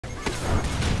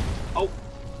Oh!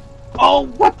 Oh,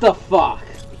 what the fuck?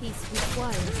 Peace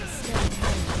requires a steady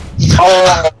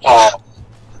hand. Oh!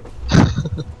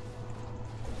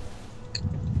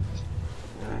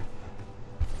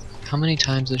 How many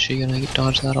times is she gonna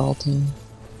dodge that ulti?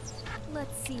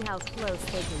 Let's see how close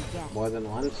they can get. More than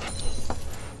once?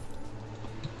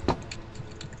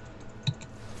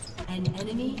 An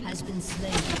enemy has been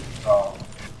slain. Oh.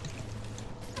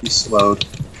 He's slowed.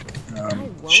 I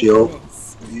won't Shield.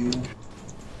 miss. You.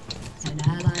 An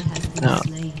ally has been No.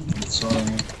 slain. Sorry.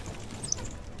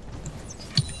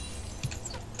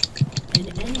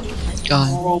 An enemy has been God.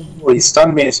 slain. Oh, he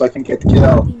stunned me so I can get the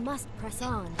kill. We must press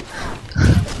on.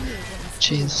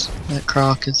 Jeez, that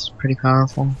croc is pretty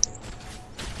powerful.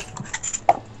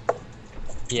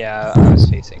 Yeah, I was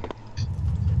facing.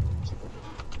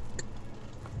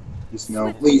 There's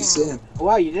no Lee Sin.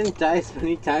 Wow, you didn't die as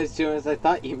many times to him as I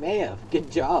thought you may have.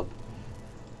 Good job.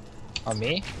 On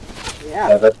me?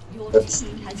 Yeah, that's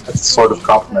a sort of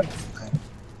compliment.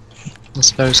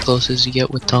 That's about as close as you get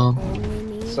with Tom.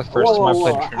 It's the first time Whoa, I've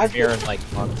whoa, played Premier in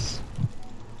like months.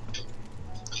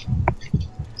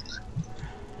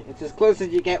 It's as close as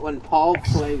you get when Paul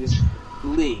plays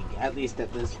League, at least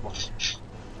at this point.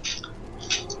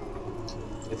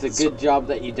 It's a good job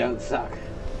that you don't suck.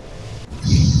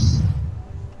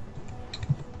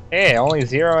 Hey, only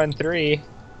 0 and 3.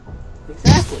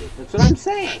 Exactly, that's what I'm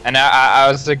saying. And I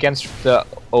was against the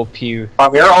OP. You're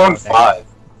on 5. I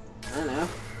don't know.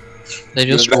 They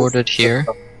just You're warded here.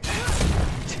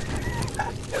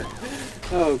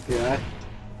 Oh god.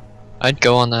 I'd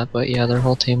go on that, but yeah, their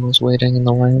whole team was waiting in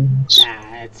the wings.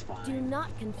 Nah, it's Do fine. not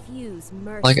confuse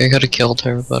mercy. Like, I could have killed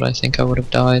her, but I think I would have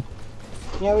died.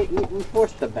 Yeah, we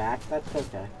forced the back, that's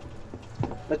okay.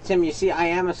 But Tim, you see, I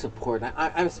am a support.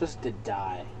 I'm supposed to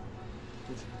die.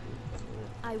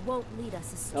 I won't lead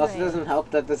us It astray. also doesn't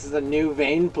help that this is a new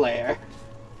Vayne player.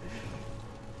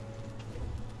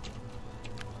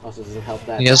 Also doesn't help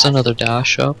that. He has another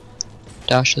dash up.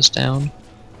 Dash is down.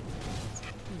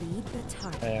 Lead the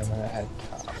target. I am gonna head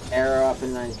top. Arrow up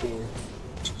in 19.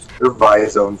 Your Vi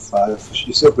is on 5.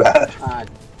 She's so bad.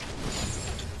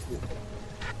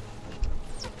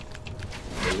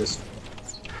 This.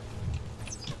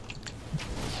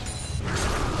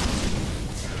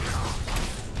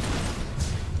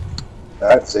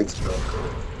 That's 6 bro.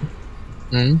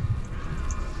 Hmm?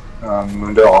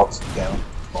 Mundo ult's down.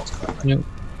 Ult's coming. Yep.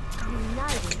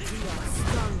 United we are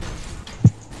stronger.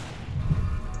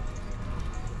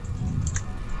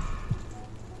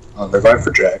 Oh, they're going for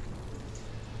drag.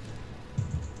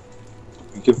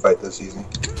 We can fight this easy.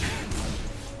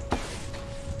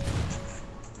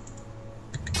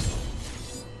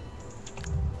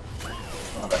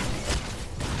 Oh, that-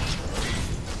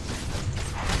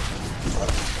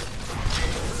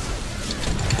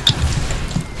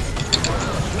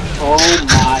 Oh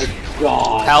my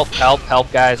god. Help, help,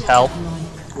 help, guys, help.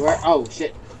 Where? Oh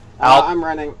shit. Help. I'm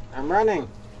running. I'm running.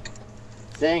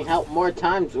 Saying help more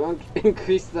times won't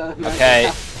increase the amount of Okay.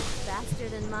 help. Faster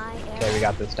than my arrow. Okay, we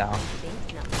got this down.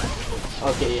 Think no.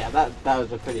 Okay, yeah, that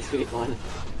was a pretty sweet one.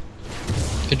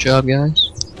 Good job, guys.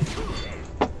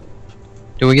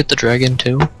 Do we get the dragon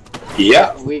too?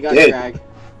 Yeah, We got did. drag.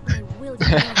 I will use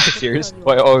the Seriously?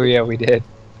 failure. Oh yeah, we did.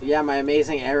 Yeah, my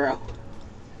amazing arrow.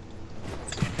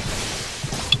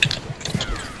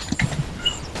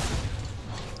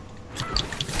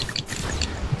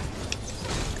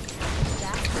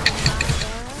 Faster than my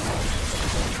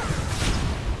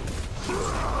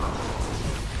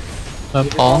arrow.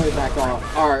 Paul? Probably back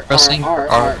off. R, Pressing R,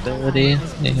 R R, ability.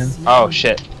 Yeah. Oh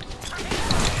shit.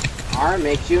 R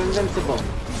makes you invincible.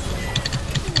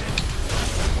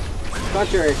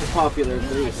 Contrary to popular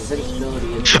belief,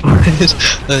 invincibility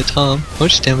is Tom, how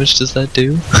much damage does that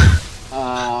do?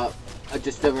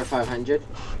 just over 500.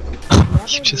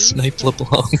 You just sniped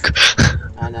LeBlanc.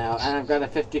 I know, and I've got a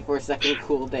 54-second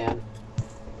cooldown.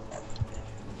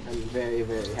 I'm very,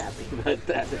 very happy about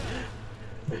that.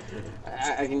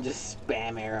 I can just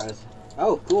spam arrows.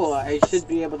 Oh, cool! I should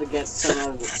be able to get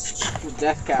some of the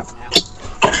death cap now.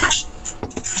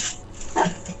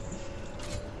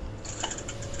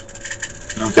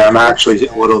 Okay, I'm actually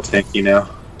a little tanky now.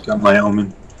 Got my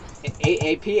omen.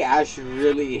 AP Ashe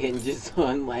really hinges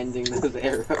on landing those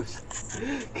arrows.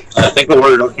 I think the word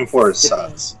you're looking for is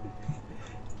sus.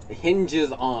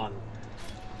 Hinges on.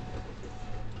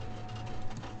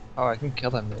 Oh, I can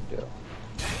kill that Mundo.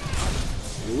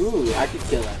 Ooh, I could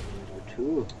kill that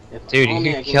too. If Dude, you only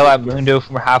I can could kill that get this. Mundo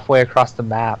from halfway across the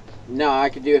map. No, I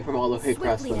could do it from all the way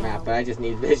across the Swiftly map, now. but I just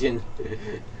need vision.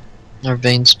 Our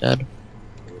Vayne's dead.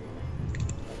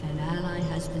 An ally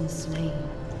has been slain.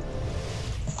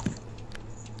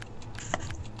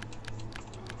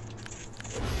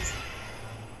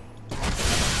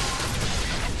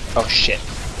 Oh shit.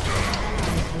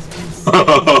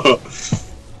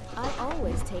 I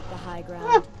always take the high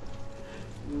ground.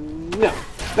 No,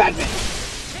 bad man.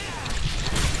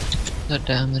 The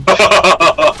damage.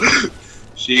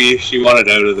 she wanted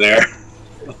out of there.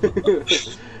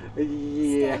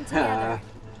 Yeah.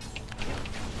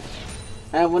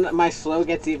 And when my slow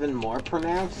gets even more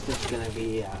pronounced, it's gonna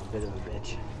be a bit of a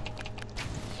bitch.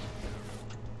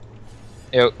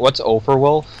 Yo, what's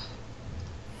Overwolf?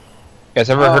 You guys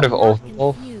ever heard of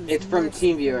Overwolf? It's from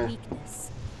TeamViewer.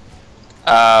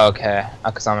 Oh, okay.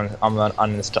 Because I'm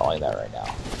uninstalling that right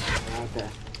now. Okay.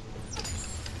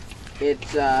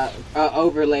 It's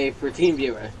overlay for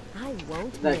TeamViewer I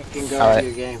won't that miss. can go Alright.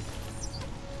 into your game.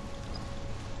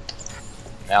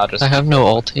 Now I'll just. I have no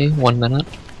ulti. 1 minute.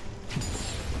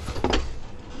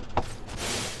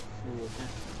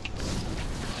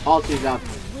 Ulti's up.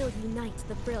 I will unite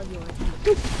the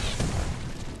Freljord.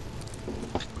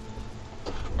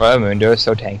 Well, Mundo is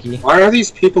so tanky. Why are these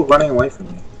people running away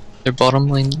from me? Their bottom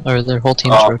lane, or their whole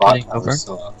team's Oh, rotating I over. was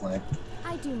still up lane.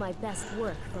 I do my best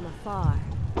work from afar.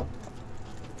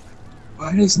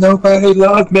 Why does nobody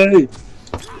love me?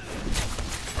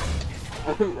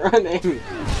 I'm running.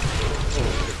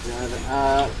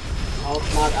 Oh, God.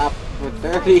 Ult's not up for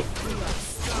 30.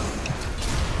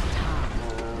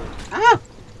 Ah!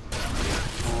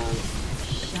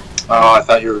 Oh, I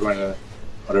thought you were going to.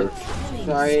 Whatever.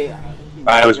 Sorry.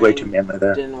 I was way too manly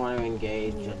there. Didn't want to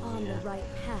engage. You're And, on yeah, the right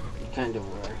path. kind of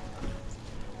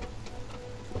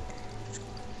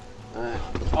were.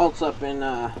 Ult's up in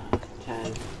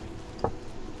 10.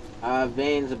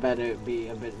 Vayne's better be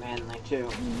a bit manly too.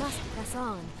 We must press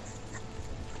on.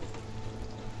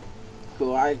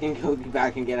 Cool, I can go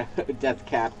back and get a death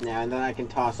cap now, and then I can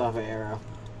toss off an arrow.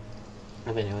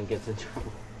 If anyone gets in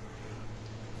trouble.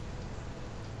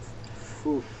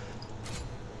 Oof.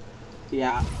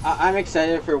 Yeah, I'm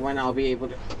excited for when I'll be able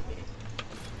to...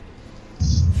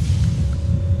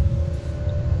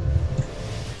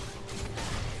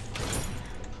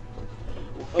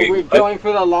 Wait, We're what? going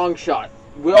for the long shot.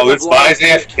 Will Oh, the it's long Vi's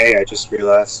shot- AFK, I just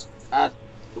realized.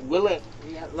 Will it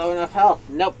get low enough health?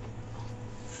 Nope.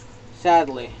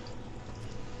 Sadly.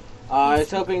 I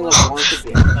was hoping LeBlanc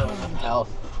could be low enough health.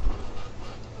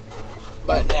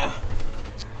 But yeah.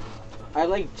 I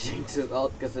like Jinx's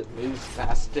ult because it moves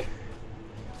faster.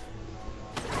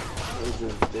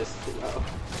 Isn't this slow?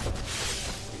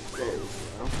 Very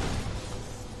slow.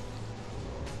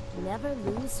 Never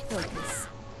lose focus.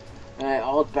 Alright,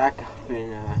 ult back up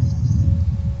in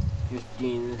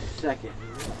 15 seconds.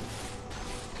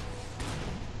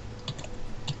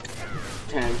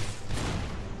 10.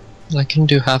 I can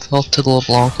do half health to the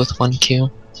LeBlanc with 1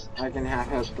 Q. I can half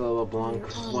health the LeBlanc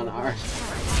 1 R.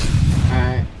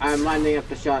 Alright, I'm lining up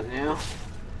the shot now.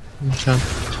 Okay.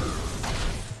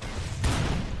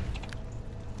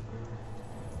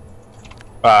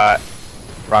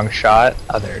 Wrong shot.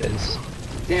 Oh, there it is.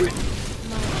 Damn it.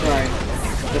 Sorry.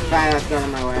 The fat ass got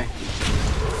in my way.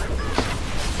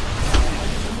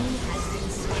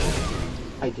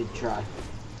 I did try.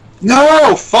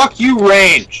 No! Fuck you,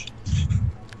 range!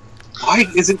 Why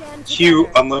isn't Q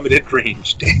unlimited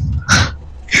range?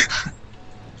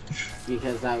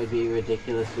 Because that would be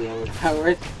ridiculously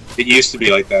overpowered. It used to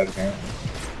be like that, apparently.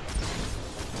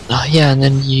 Yeah, and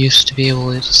then you used to be able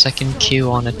to use a second Q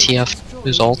on a TF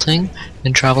who's ulting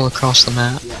and travel across the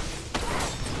map.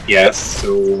 Yes,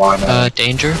 so why not?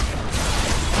 Danger.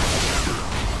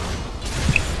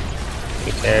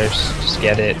 Who cares? Just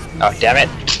get it. Oh, damn it.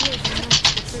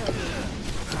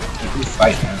 You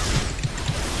fight now.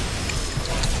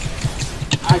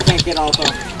 I can't get all those.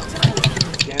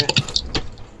 Damn it.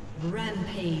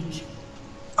 Rampage.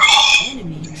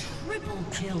 Enemy triple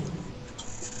kill.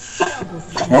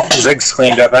 Well, Zig's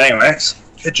cleaned up anyways.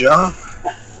 Good job.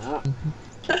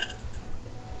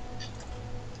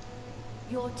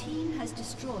 Your team has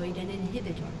destroyed an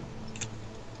inhibitor.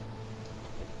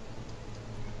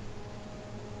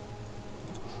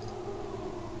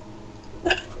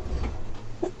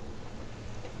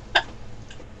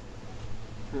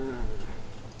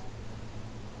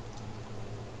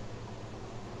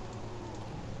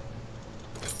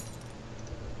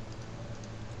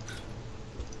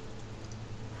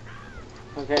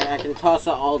 Okay, I can toss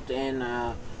a alt in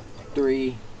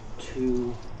 3,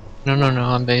 2. No,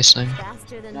 I'm basing.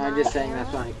 Faster than No, I'm my just saying that's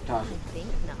arrow? why I can toss I it. think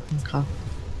not. Okay.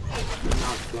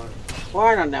 Not good. Well,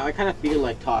 I don't know. I kind of feel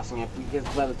like tossing it because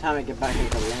by the time I get back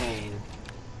into lane,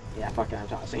 yeah, fuck it, I'm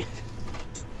tossing it.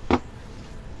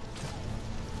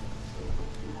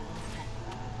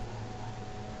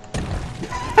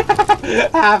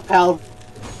 Half health.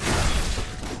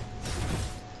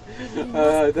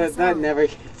 That never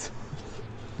gets.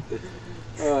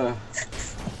 Uh,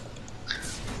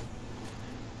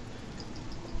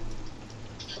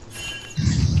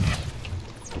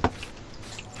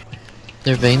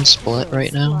 Their veins split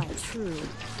right now. Fly true.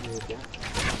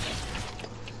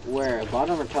 where?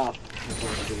 Bottom or top? Lead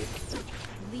the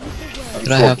way.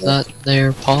 Could I have that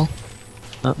there, Paul?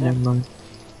 Oh, never mind.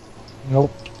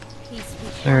 Nope. Peace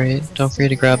requires Alright, a don't forget to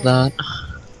steady grab hand. that.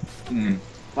 Hmm.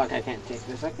 Fuck, I can't take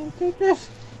this. I can't take this.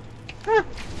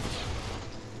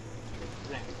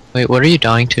 Wait, what are you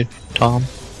dying to, Tom?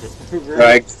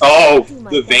 Drag. Oh,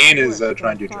 the vein is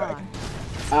trying to drag.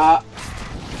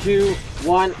 2,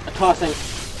 1, tossing.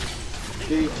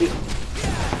 3, 2.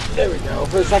 There we go.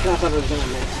 For a second I thought I was gonna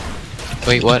miss.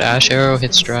 Wait, what? Ash arrow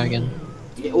hits dragon.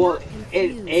 Yeah, well,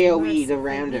 it AoE the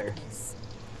rounder.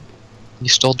 You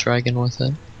stole dragon with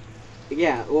it.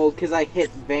 Yeah, well, because I hit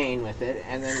Vayne with it,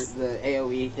 and then the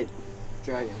AoE hit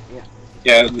Dragon, yeah.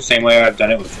 Yeah, the same way I've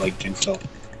done it with like Jinxel.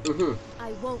 Mm-hmm.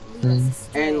 I won't lead us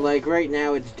astray. And, like, right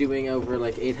now it's doing over,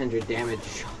 like, 800 damage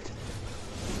shot.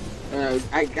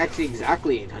 Actually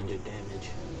exactly 800 damage.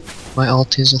 My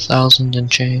ult is 1,000 and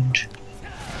change.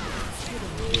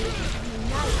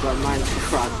 But mine's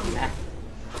crossed now.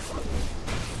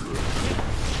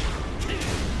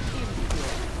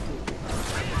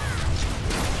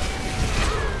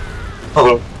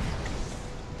 Oh.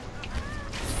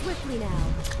 Swiftly now.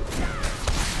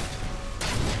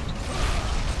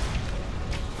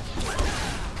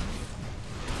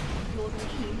 Your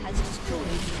team has destroyed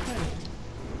the turret.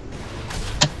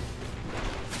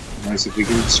 Nice if we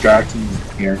can distract him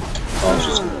here. Oh, it's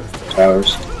just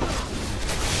towers.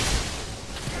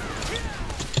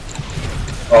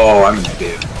 Oh, I'm an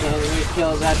idiot. Can we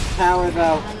kill that tower,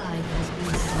 though? Ally has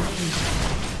been slain.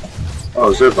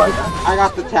 Oh, is there a bite? I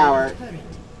got the tower. Turret.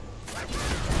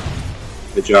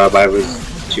 Good job, I was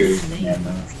too. Yeah,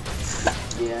 no.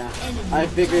 Yeah. I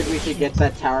figured we should get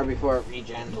that tower before it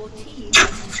regen. Your team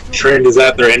has destroyed. Trend, is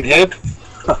that their inhib?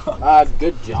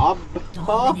 Good job,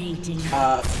 Paul. Dominating.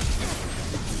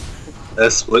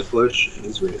 That split push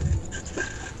is real.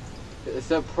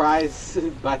 Surprise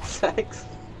butt sex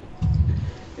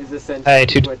is essentially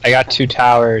Hey, what I got 2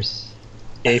 towers.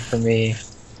 Yay for me.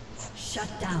 Shut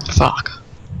down. Fuck.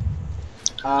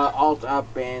 Alt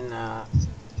up in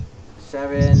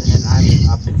 7, and I'm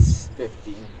up in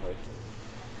 15.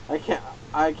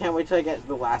 I can't wait till I get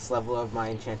the last level of my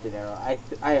enchanted arrow.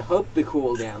 I hope the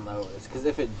cooldown lowers, because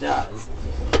if it does,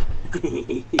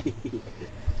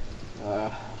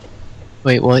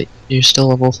 Wait, what? You're still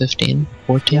level 15?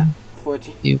 14? Yeah.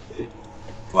 14. You.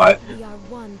 What? We are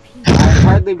one piece. I've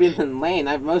hardly been in lane.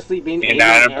 I've mostly been And aiming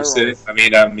Adam arrows.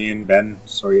 me and Ben,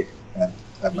 sorry.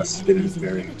 That must have been Enemy's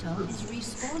very inhibitor is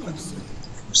respawning soon.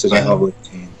 sitting at level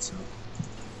 18, so.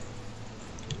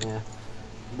 Yeah.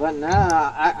 But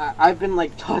nah, I've been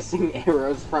like tossing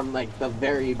arrows from like the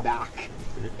very back.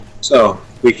 So,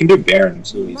 we can do Baron,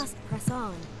 so easy. Must press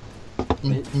on.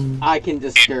 Mm-mm. I can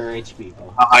discourage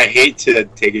people. I hate to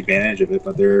take advantage of it,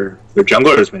 but their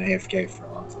jungler has been AFK for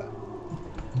a long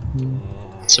time.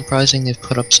 Surprising they've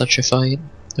put up such a fight.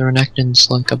 Their Renekton's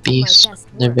like a beast. best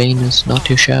Their work. Vayne is not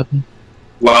too shabby.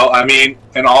 Well, I mean,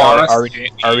 in all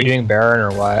honesty, Are we doing Baron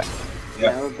or what?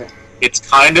 Yeah. No, but it's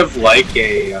kind of like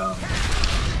a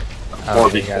Oh,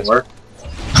 you guys- 4v4.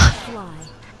 Fly.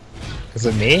 Is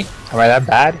it me? Am I that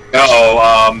bad? No,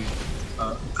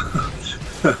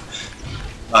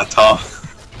 Tom.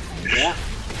 yeah.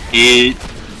 He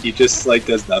just like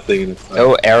does nothing and it's like,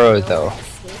 No arrows though.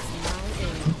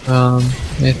 Escapes my aim.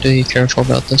 We have to be careful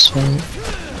about this fight.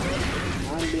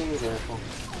 I'm being careful.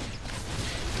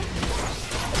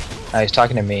 He's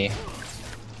talking to me.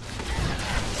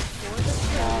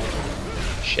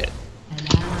 Shit.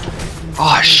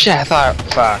 Oh shit, I thought.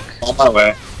 Fuck. on my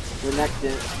way.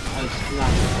 Renekton.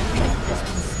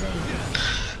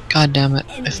 God damn it.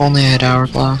 If only I had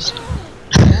Hourglass.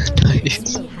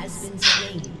 Nice. Enemy has been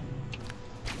slain.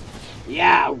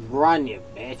 Yeah, run, you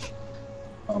bitch.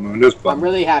 Mundo's I'm bummed.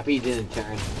 really happy he didn't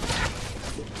turn.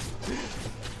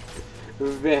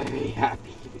 Very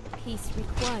happy. Peace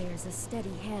requires a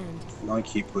steady hand. I'm gonna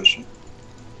keep pushing.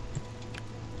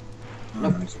 Oh,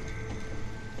 Nope. nice.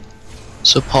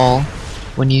 So Paul,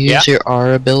 when you use your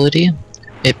R ability,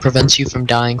 it prevents you from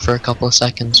dying for a couple of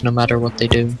seconds, no matter what they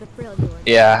do. The thrill you are.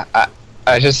 Yeah,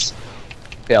 I just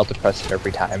fail to press it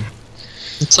every time.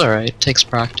 It's alright, it takes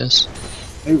practice.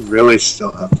 They really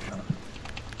still have to.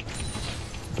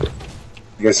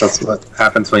 I guess that's what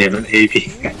happens when you have an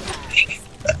AP.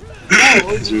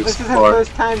 Oh, As your this is her support.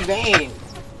 first time Vayne.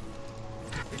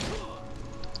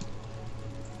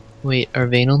 Wait, our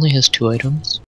Vayne only has 2 items?